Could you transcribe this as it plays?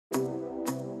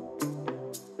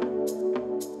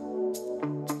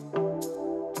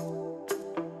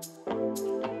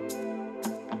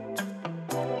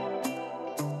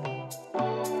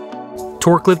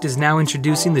Torque Lift is now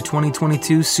introducing the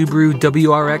 2022 Subaru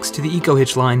WRX to the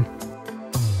EcoHitch line.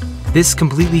 This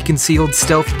completely concealed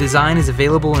stealth design is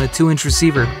available in a 2-inch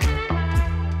receiver.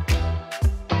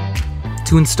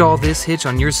 To install this hitch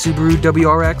on your Subaru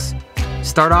WRX,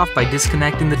 start off by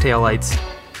disconnecting the taillights.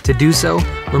 To do so,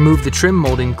 remove the trim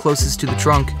molding closest to the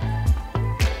trunk.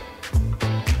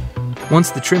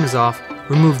 Once the trim is off,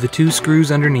 remove the 2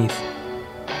 screws underneath.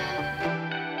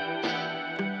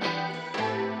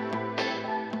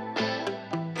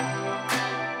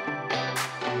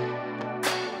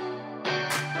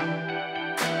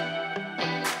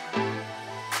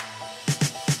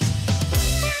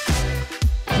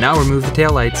 Now remove the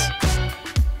taillights.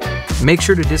 Make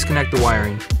sure to disconnect the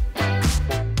wiring.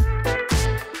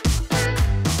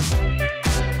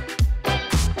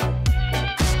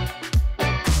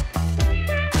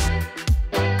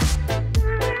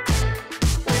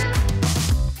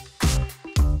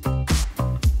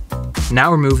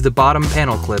 Now remove the bottom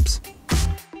panel clips.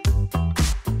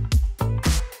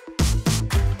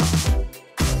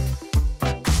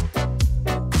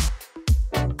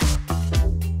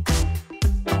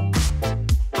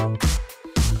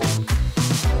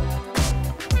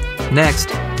 Next,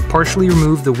 partially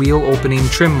remove the wheel opening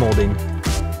trim molding.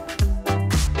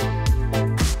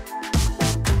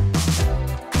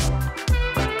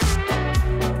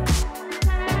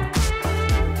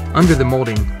 Under the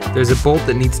molding, there's a bolt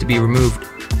that needs to be removed.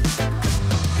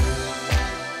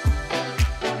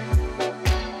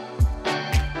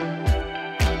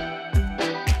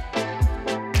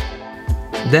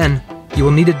 Then, you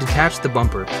will need to detach the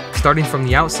bumper, starting from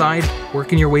the outside,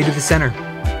 working your way to the center.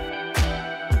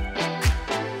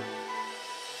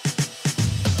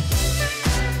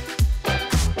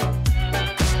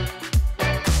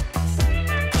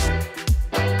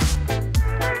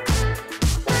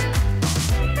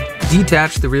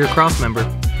 Detach the rear crossmember.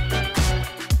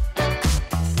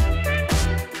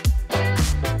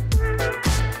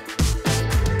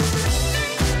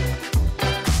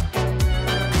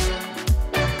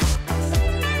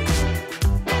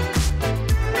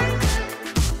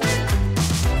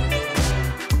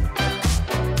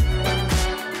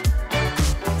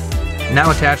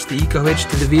 Now attach the EcoHitch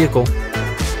to the vehicle.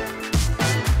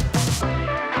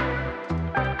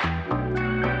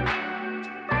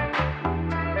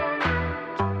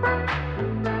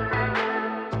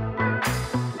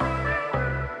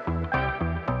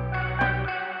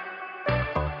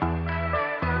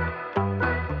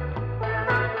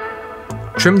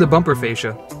 Trim the bumper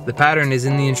fascia. The pattern is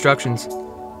in the instructions.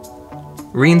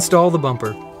 Reinstall the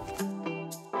bumper.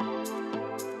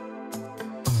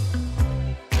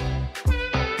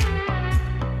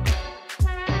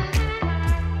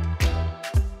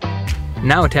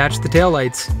 Now attach the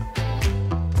taillights.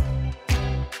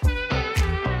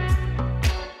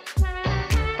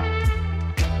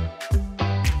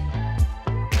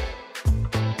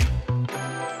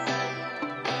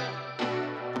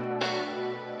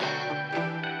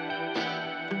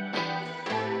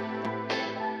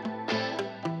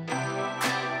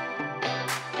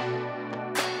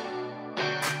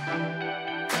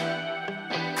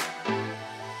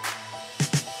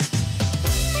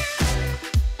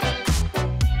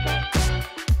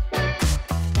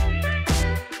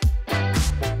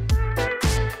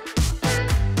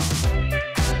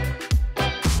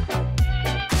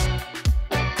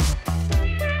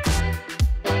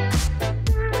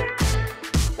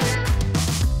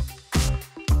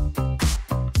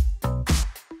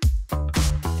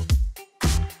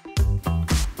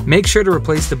 Make sure to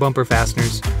replace the bumper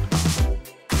fasteners.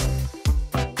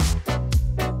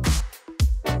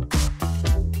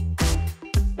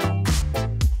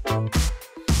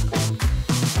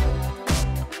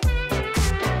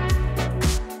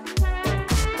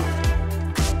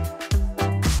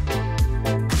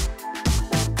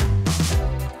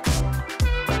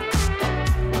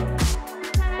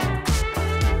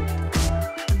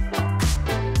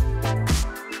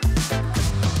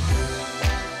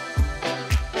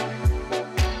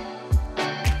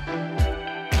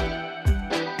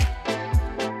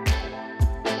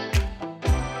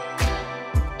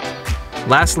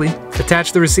 Lastly,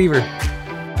 attach the receiver.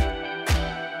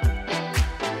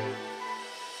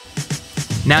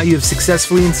 Now you have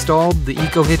successfully installed the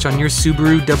EcoHitch on your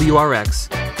Subaru WRX.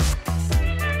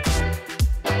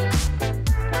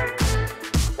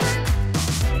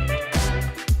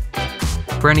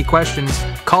 For any questions,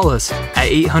 call us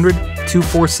at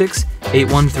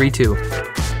 800-246-8132.